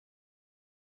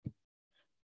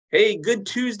Hey, good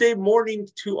Tuesday morning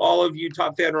to all of you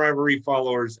Top Fan Rivalry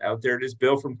followers out there. It is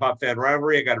Bill from Top Fan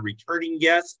Rivalry. I got a returning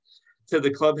guest to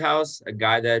the clubhouse, a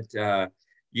guy that,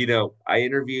 I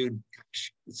interviewed.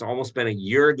 It's almost been a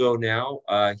year ago now.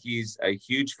 He's a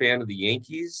huge fan of the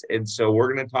Yankees. And so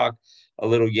we're going to talk a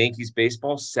little Yankees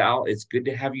baseball. Sal, it's good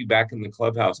to have you back in the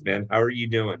clubhouse, man. How are you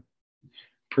doing?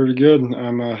 Pretty good.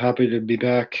 I'm happy to be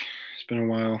back. It's been a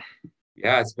while.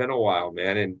 Yeah, it's been a while,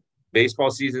 man. And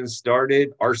baseball season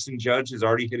started. Arson Judge has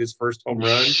already hit his first home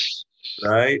run,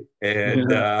 right? And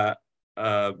Yeah,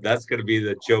 that's going to be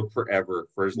the joke forever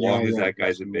for as yeah, long as yeah. that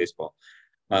guy's in Definitely. baseball.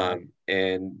 Yeah.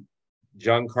 And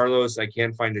John Carlos, I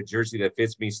can't find a jersey that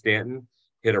fits me. Stanton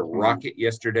hit a Um, rocket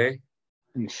yesterday.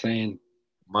 Insane.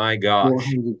 My gosh.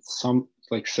 400 some,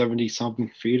 like 70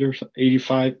 something feet or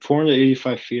 85,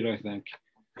 485 feet, I think.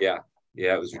 Yeah.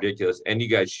 Yeah, it was ridiculous. And you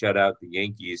guys shut out the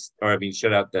Yankees, or I mean,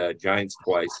 shut out the Giants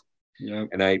twice. Yeah,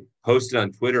 And I posted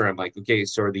on Twitter, I'm like, okay,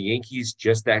 so are the Yankees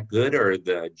just that good, or are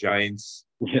the Giants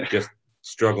yeah, just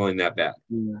struggling that bad?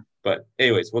 yeah. But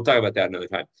anyways, we'll talk about that another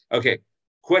time. Okay.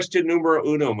 Question numero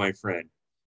uno, my friend.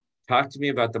 Talk to me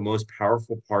about the most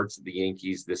powerful parts of the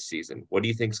Yankees this season. What do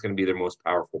you think is going to be their most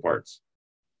powerful parts?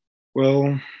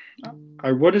 Well,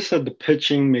 I would have said the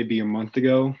pitching maybe a month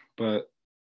ago, but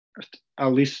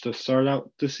at least to start out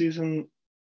the season,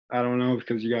 I don't know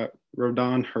because you got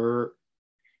Rodon hurt,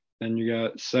 then you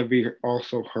got Sevy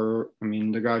also hurt. I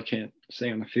mean, the guy can't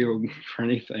stay on the field for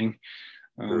anything.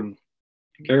 True. Um,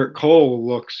 Garrett Cole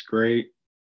looks great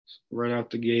right out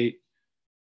the gate.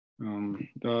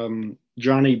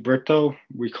 Johnny Brito,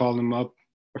 we called him up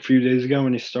a few days ago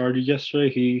when he started yesterday.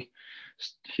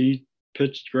 He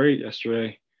pitched great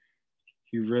yesterday.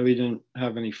 He really didn't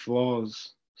have any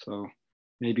flaws, so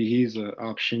maybe he's an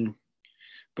option.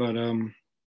 But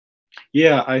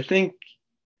yeah, I think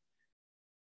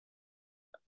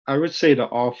I would say the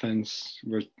offense.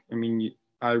 With I mean,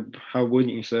 I how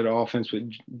wouldn't you say the offense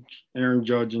with Aaron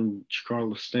Judge and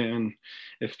Carlos Stanton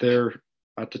if they're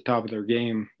at the top of their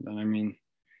game? Then I mean,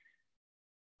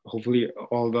 hopefully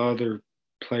all the other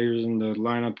players in the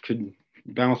lineup could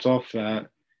bounce off that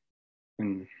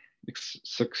and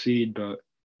succeed, but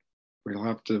we'll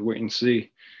have to wait and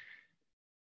see.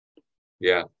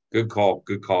 Yeah, good call.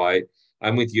 Good call.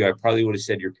 I'm with you. I probably would have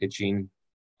said your pitching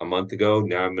a month ago.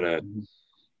 Now I'm gonna Mhm.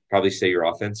 probably say your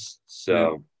offense. Yeah.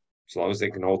 So as long as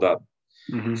they can hold up.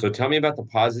 Hmm. So tell me about the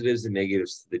positives and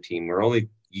negatives to the team.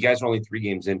 You guys are only 3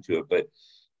 games into it, but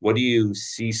what do you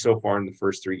see so far in the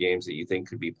first 3 games that you think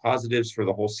could be positives for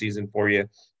the whole season for you?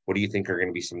 What do you think are going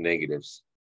to be some negatives?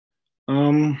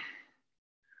 Um.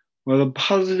 Well, the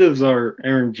positives are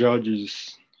Aaron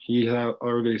Judge's. He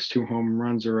already has 2 home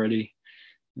runs already,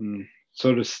 and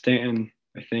so does Stanton.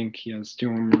 I think he has 2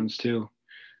 home runs too.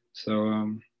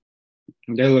 So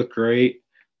they look great.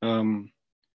 Um,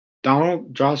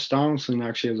 Josh Donaldson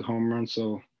actually has a home run,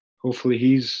 so hopefully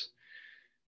he's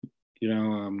you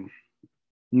know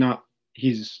not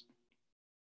he's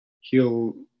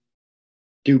he'll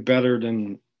do better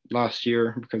than last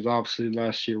year because obviously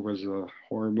last year was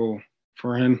horrible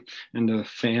for him and the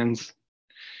fans.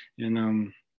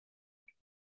 And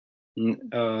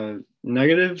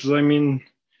negatives, I mean,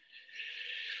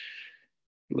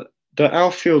 the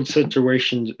outfield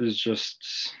situation is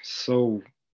just so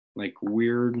like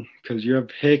weird because you have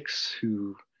Hicks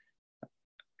who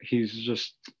he's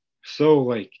just so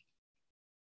like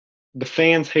the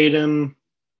fans hate him.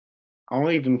 I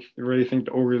don't even really think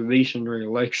the organization really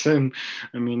likes him.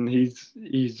 I mean, he's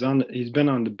been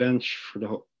on the bench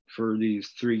for these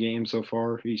 3 games so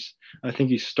far. I think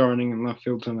he's starting in left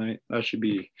field tonight. That should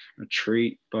be a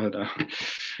treat. But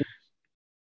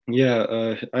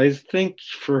yeah, I think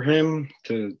for him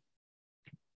to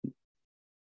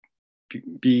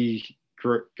be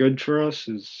good for us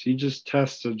is he just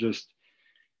has to just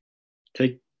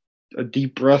take a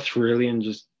deep breath really and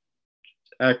just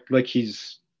act like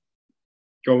he's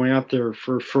going out there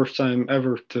for first time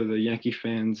ever to the Yankee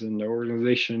fans and the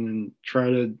organization and try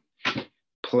to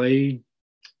play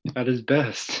at his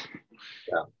best.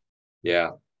 Yeah. Yeah.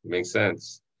 Makes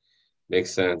sense.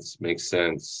 Makes sense. Makes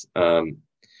sense.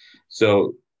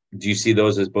 So do you see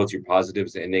those as both your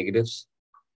positives and negatives?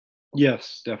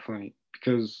 Yes, definitely.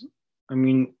 Because I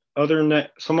mean,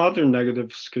 some other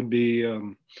negatives could be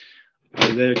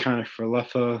Isaiah kind of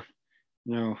Falefa.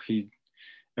 You know, he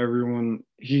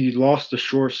lost the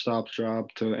shortstop job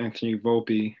to Anthony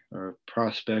Volpe, a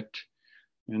prospect,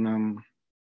 and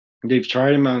they've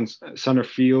tried him on center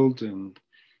field, and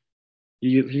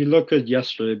he looked good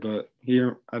yesterday, but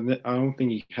I don't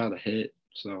think he had a hit.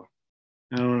 So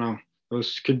I don't know.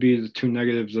 Those could be the two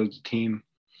negatives of the team.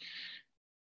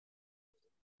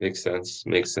 Makes sense.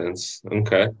 Makes sense.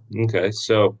 Okay. Okay.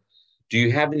 So, do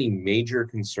you have any major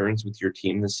concerns with your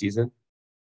team this season?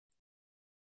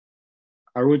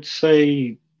 I would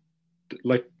say,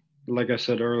 like I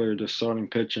said earlier, the starting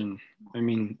pitching. I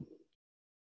mean,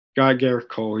 got Garrett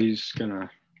Cole. He's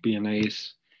gonna be an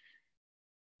ace.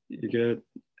 You get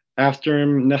after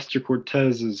him, Nestor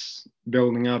Cortez is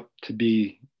building up to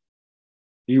be.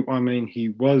 I mean, he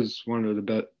was one of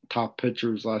the top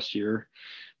pitchers last year,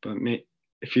 but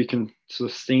if he can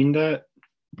sustain that,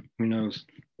 who knows?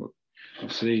 We'll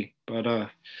see. But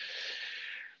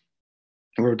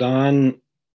Rodon,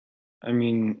 I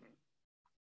mean,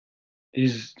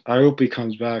 he's. I hope he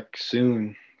comes back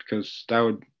soon because that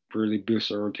would really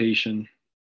boost our rotation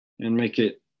and make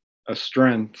it a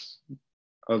strength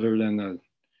other than a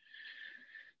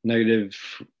negative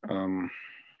um,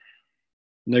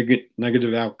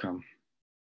 negative outcome.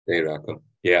 Negative outcome.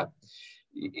 Yeah.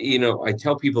 I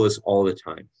tell people this all the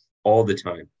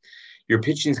time. Your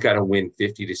pitching's got to win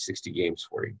 50 to 60 games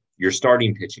for you. Your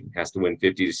starting pitching has to win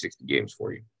 50 to 60 games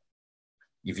for you.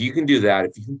 If you can do that,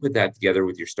 if you can put that together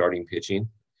with your starting pitching,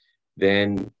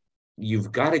 then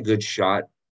you've got a good shot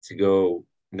to go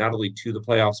not only to the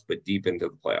playoffs, but deep into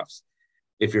the playoffs.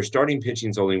 If your starting pitching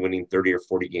is only winning 30 or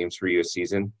 40 games for you a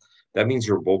season, that means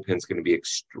your bullpen's going to be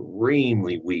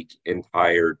extremely weak and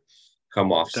tired come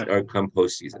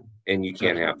postseason, and you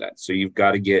can't have Definitely. that. So you've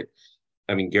got to get.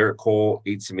 I mean, Garrett Cole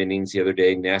ate some innings the other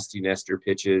day. Nasty Nestor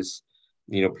pitches,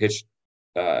 pitched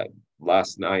uh,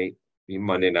 last night,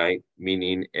 Monday night,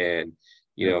 meaning, and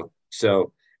Yep.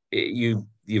 so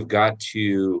you've got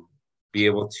to be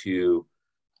able to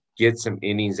get some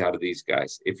innings out of these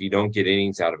guys. If you don't get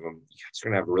innings out of them,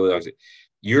 you're going to have a really hard.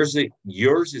 Yours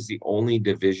is the only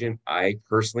division I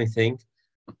personally think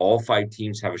all five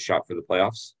teams have a shot for the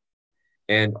playoffs,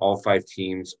 and all five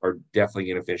teams are definitely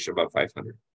going to finish above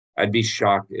 500. I'd be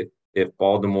shocked if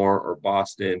Baltimore or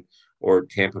Boston or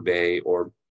Tampa Bay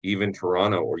or even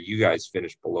Toronto or you guys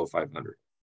finish below 500.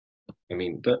 I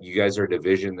mean, De- you guys are a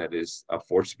division that is a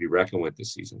force to be reckoned with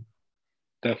this season.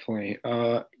 Definitely.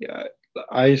 Yeah.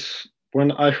 I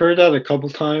when I heard that a couple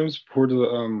times before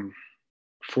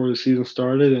the season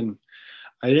started, and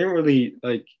I didn't really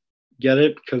like get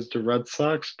it because the Red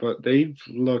Sox, but they've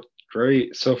looked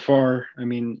great so far. I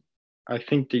mean, I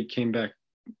think they came back.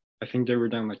 I think they were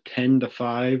down like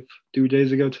 10-5 2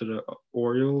 days ago to the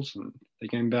Orioles, and they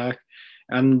came back.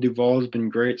 Adam Duvall has been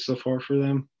great so far for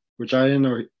them, which I didn't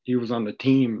know he was on the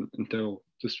team until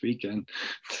this weekend.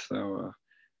 So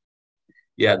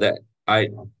Yeah, that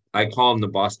I call them the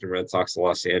Boston Red Sox of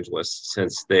Los Angeles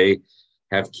since they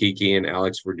have Kiki and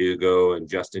Alex Verdugo and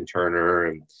Justin Turner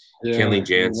and yeah, Kenley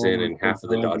Jansen and half of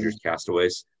the Dodgers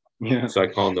castaways. yeah, So I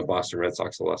call them the Boston Red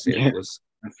Sox of Los yeah, Angeles.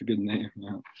 that's a good name.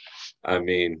 Yeah. I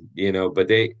mean, but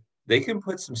they can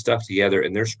put some stuff together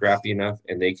and they're scrappy enough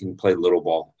and they can play little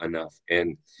ball enough.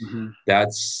 And Mm-hmm.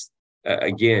 that's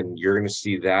again, you're going to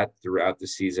see that throughout the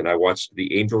season. I watched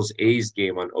the Angels A's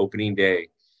game on opening day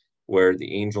where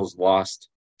the Angels lost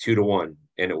 2-1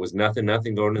 and it was nothing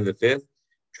going into the fifth.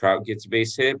 Trout gets a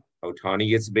base hit, Otani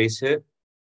gets a base hit,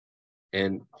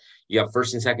 and you got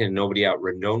first and second and nobody out.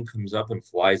 Rendon comes up and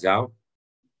flies out.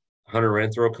 Hunter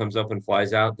Renfroe comes up and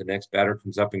flies out. The next batter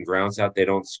comes up and grounds out. They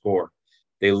don't score.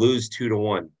 They lose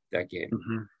 2-1 that game.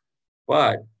 Mm-hmm.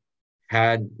 But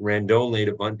had Rendon laid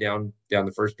a bunt down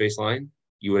the first base line,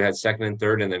 you would have had second and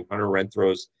third, and then Hunter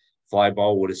Renfroe's fly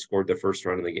ball would have scored the first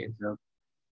run of the game. Yep.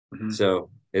 Mm-hmm. So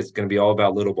it's going to be all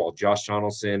about little ball. Josh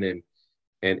Donaldson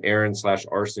and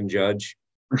Aaron/Arson Judge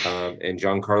and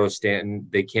Giancarlo Stanton,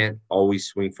 they can't always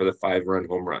swing for the 5-run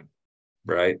home run,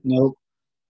 right? Nope.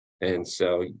 And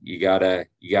so you gotta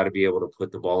be able to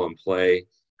put the ball in play.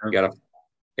 You gotta,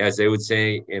 as they would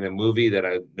say in a movie that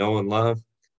I know and love,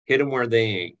 hit them where they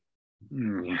ain't.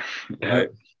 Mm, yeah. Right?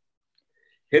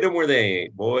 Hit them where they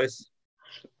ain't, boys.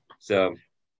 So,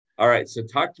 all right. So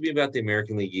talk to me about the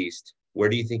American League East. Where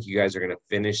do you think you guys are going to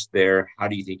finish there? How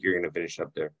do you think you're going to finish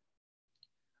up there?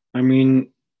 I mean,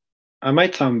 I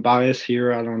might sound biased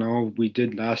here. I don't know. We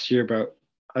did last year, but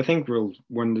I think we'll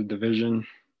win the division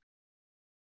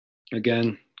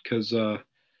again because I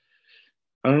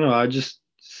don't know. I just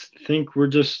think we're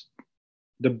just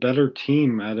the better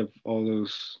team out of all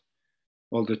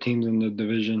the teams in the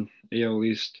division, AL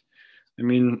East. I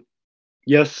mean,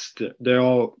 yes, they're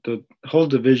all the whole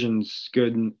division's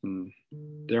good in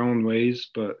their own ways,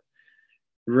 but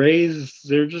Rays,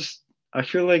 they're just. I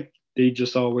feel like they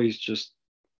just always just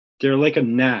they're like a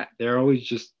gnat. They're always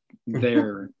just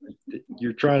there.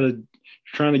 You're trying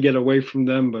to get away from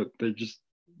them, but they're just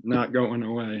not going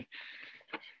away.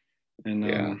 And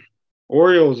Yeah.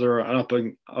 Orioles are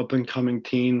an up and coming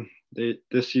team.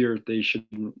 This year they should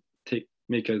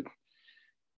make a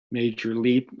major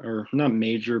leap, or not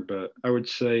major, but I would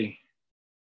say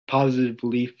positive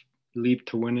leap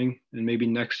to winning, and maybe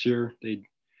next year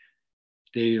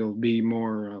they'll be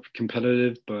more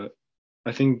competitive. But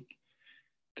I think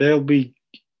they'll be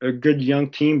a good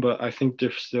young team, but I think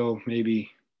they're still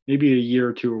maybe a year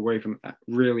or two away from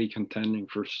really contending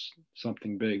for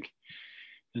something big.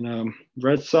 And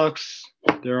Red Sox,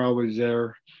 they're always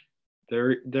there.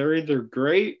 They're either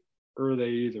great or they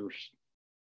either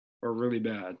are really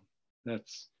bad.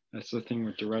 That's the thing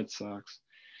with the Red Sox.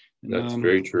 And That's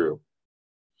very true.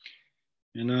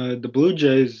 And the Blue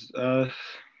Jays,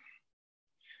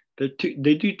 they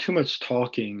do too much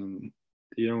talking and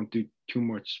they don't do too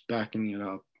much backing it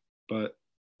up. But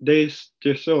they're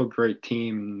still a great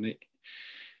team,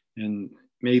 and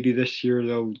maybe this year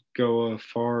they'll go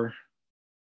far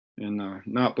and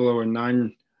not blow a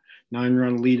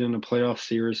nine-run lead in a playoff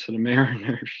series to the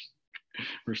Mariners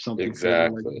or something.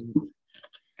 Exactly.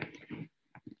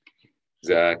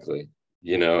 Exactly.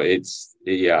 It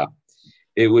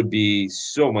would be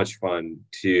so much fun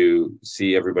to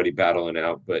see everybody battling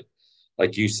out. But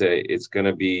like you say, it's going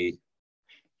to be,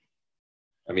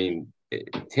 I mean,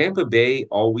 Tampa Bay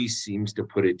always seems to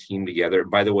put a team together.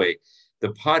 By the way,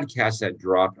 the podcast that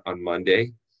dropped on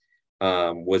Monday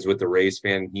was with the Rays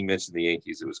fan. He mentioned the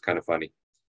Yankees. It was kind of funny.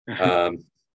 And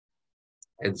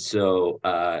so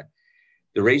the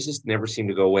Rays just never seem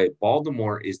to go away.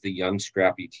 Baltimore is the young,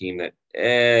 scrappy team that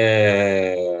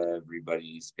everybody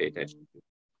needs to pay attention to.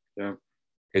 Yeah.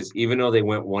 Because even though they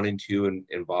went 1-2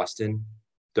 in Boston,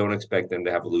 don't expect them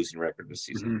to have a losing record this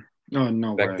season. Mm-hmm.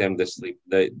 No expect way. them to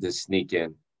sneak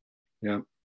in. Yeah.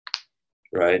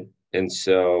 Right. And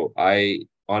so I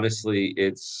honestly,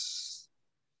 it's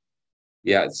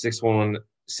 6-1,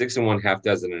 6-1, half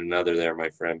dozen and another there, my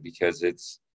friend, because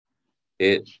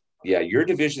your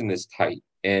division is tight.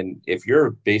 And if you're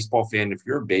a baseball fan, if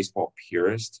you're a baseball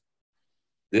purist,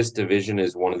 this division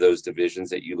is one of those divisions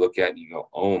that you look at and you go,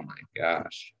 oh my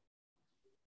gosh,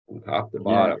 from top to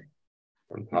bottom,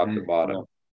 Yeah.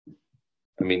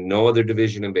 I mean, no other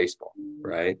division in baseball,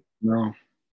 right? No.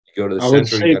 You go to the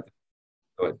Central, you got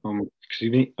go ahead.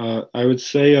 Excuse me. I would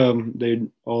say they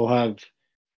all have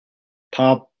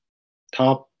top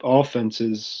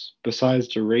offenses besides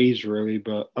the Rays, really.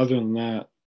 But other than that,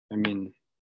 I mean,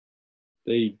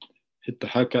 they hit the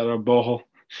heck out of a ball.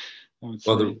 I would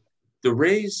say.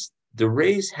 The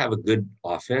Rays have a good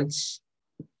offense,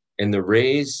 and the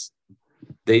Rays,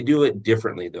 they do it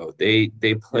differently though. They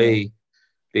play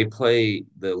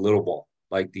the little ball.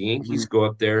 Like the Yankees go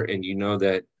up there, and you know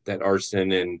that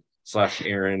Arson and /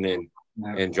 Aaron and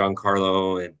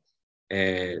Giancarlo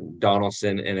and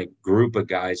Donaldson and a group of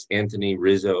guys, Anthony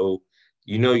Rizzo,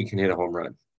 you know you can hit a home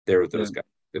run there with those guys.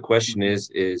 The question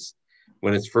is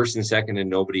when it's first and second and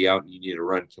nobody out and you need a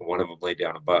run, can one of them lay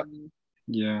down a buck?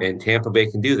 Yeah. And Tampa Bay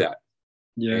can do that.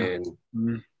 Yeah. And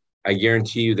I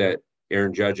guarantee you that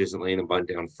Aaron Judge isn't laying a bunt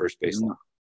down first base line.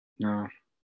 No.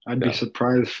 I'd be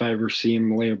surprised if I ever see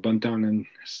him lay a bunt down in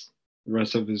the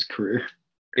rest of his career.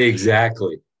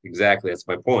 Exactly. That's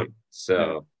my point.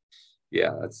 So,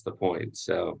 that's the point.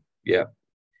 So, yeah.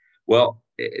 Well,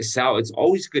 Sal, it's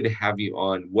always good to have you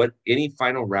on. Any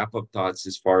final wrap-up thoughts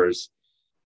as far as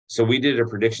 – so we did a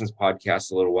predictions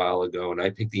podcast a little while ago, and I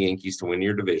picked the Yankees to win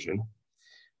your division.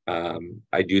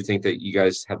 I do think that you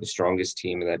guys have the strongest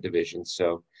team in that division.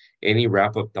 So any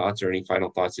wrap-up thoughts or any final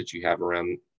thoughts that you have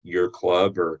around your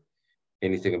club or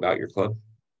anything about your club?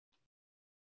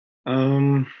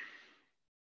 I'm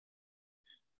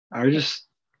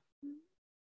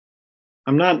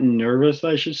not nervous,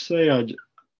 I should say. I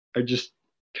just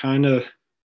kind of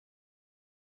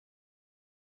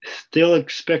still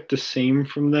expect the same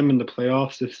from them in the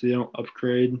playoffs if they don't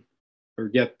upgrade or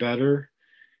get better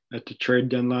at the trade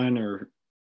deadline, or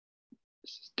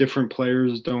different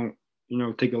players don't,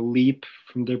 take a leap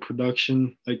from their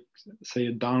production, like say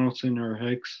a Donaldson or a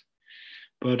Hicks.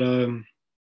 But I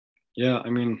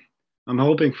mean, I'm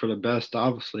hoping for the best.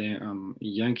 Obviously, I'm a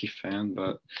Yankee fan,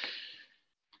 but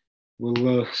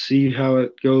we'll see how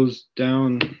it goes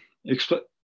down.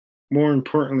 More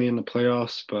importantly, in the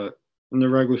playoffs, but in the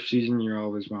regular season, you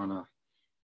always want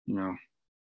to,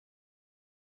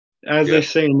 as they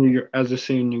say in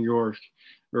New York,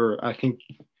 or I think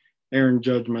Aaron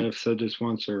Judge might have said this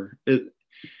once, the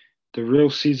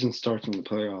real season starts in the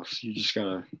playoffs. You just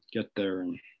gotta get there,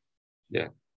 and they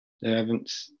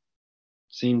haven't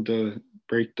seemed to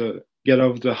get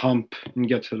over the hump and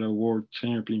get to the World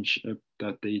Championship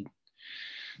that they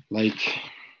like.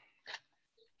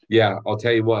 Yeah, I'll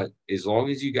tell you what, as long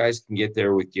as you guys can get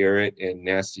there with Garrett and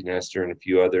Nasty Nestor and a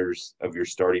few others of your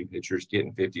starting pitchers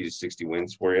getting 50 to 60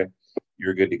 wins for you,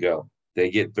 you're good to go. They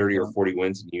get 30 or 40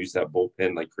 wins and use that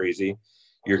bullpen like crazy.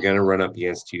 You're going to run up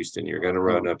against Houston. You're going to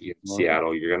run up against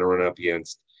Seattle. You're going to run up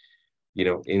against,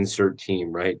 insert team,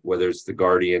 right? Whether it's the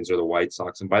Guardians or the White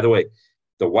Sox. And by the way,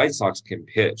 the White Sox can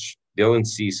pitch. Dylan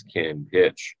Cease can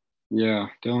pitch. Yeah,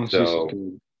 Dylan Cease is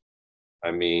good.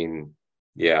 I mean,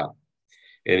 yeah.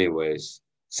 Anyways,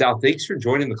 Sal, thanks for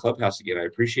joining the clubhouse again. I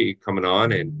appreciate you coming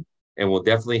on, and we'll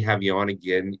definitely have you on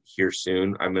again here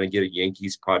soon. I'm going to get a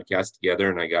Yankees podcast together,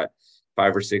 and I got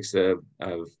 5 or 6 of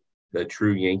the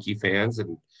true Yankee fans,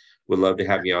 and would love to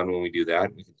have you on when we do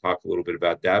that. We can talk a little bit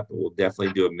about that, but we'll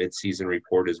definitely do a mid-season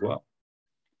report as well.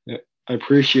 Yeah, I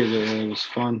appreciate it. It was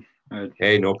fun.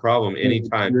 Hey, no problem.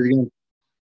 Anytime.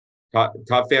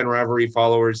 Top Fan Rivalry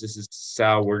followers, this is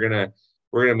Sal. We're gonna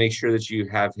make sure that you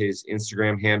have his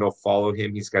Instagram handle. Follow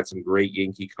him. He's got some great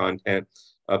Yankee content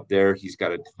up there. He's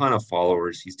got a ton of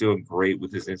followers. He's doing great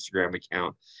with his Instagram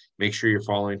account. Make sure you're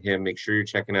following him. Make sure you're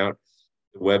checking out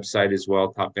the website as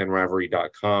well,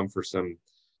 topfanrivalry.com, for some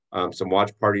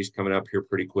watch parties coming up here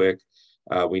pretty quick.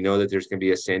 We know that there's going to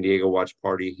be a San Diego watch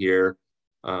party here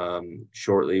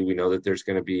shortly. We know that there's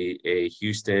going to be a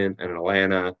Houston and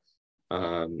Atlanta,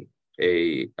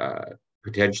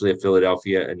 potentially a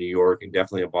Philadelphia, a New York, and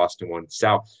definitely a Boston one.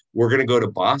 Sal, we're going to go to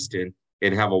Boston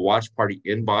and have a watch party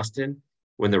in Boston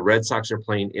when the Red Sox are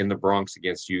playing in the Bronx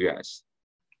against you guys.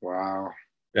 Wow.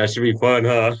 That should be fun,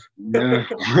 huh? Yeah.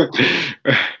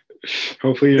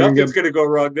 Hopefully nothing's going to go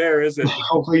wrong there, is it?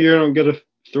 Hopefully you don't get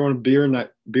throwing a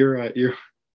beer at you.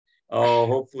 Oh,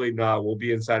 hopefully not. We'll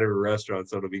be inside of a restaurant,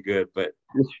 so it'll be good. But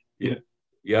yeah.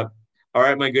 Yep. All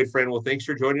right, my good friend. Well, thanks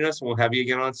for joining us, and we'll have you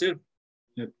again on soon.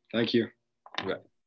 Yep. Thank you. Okay.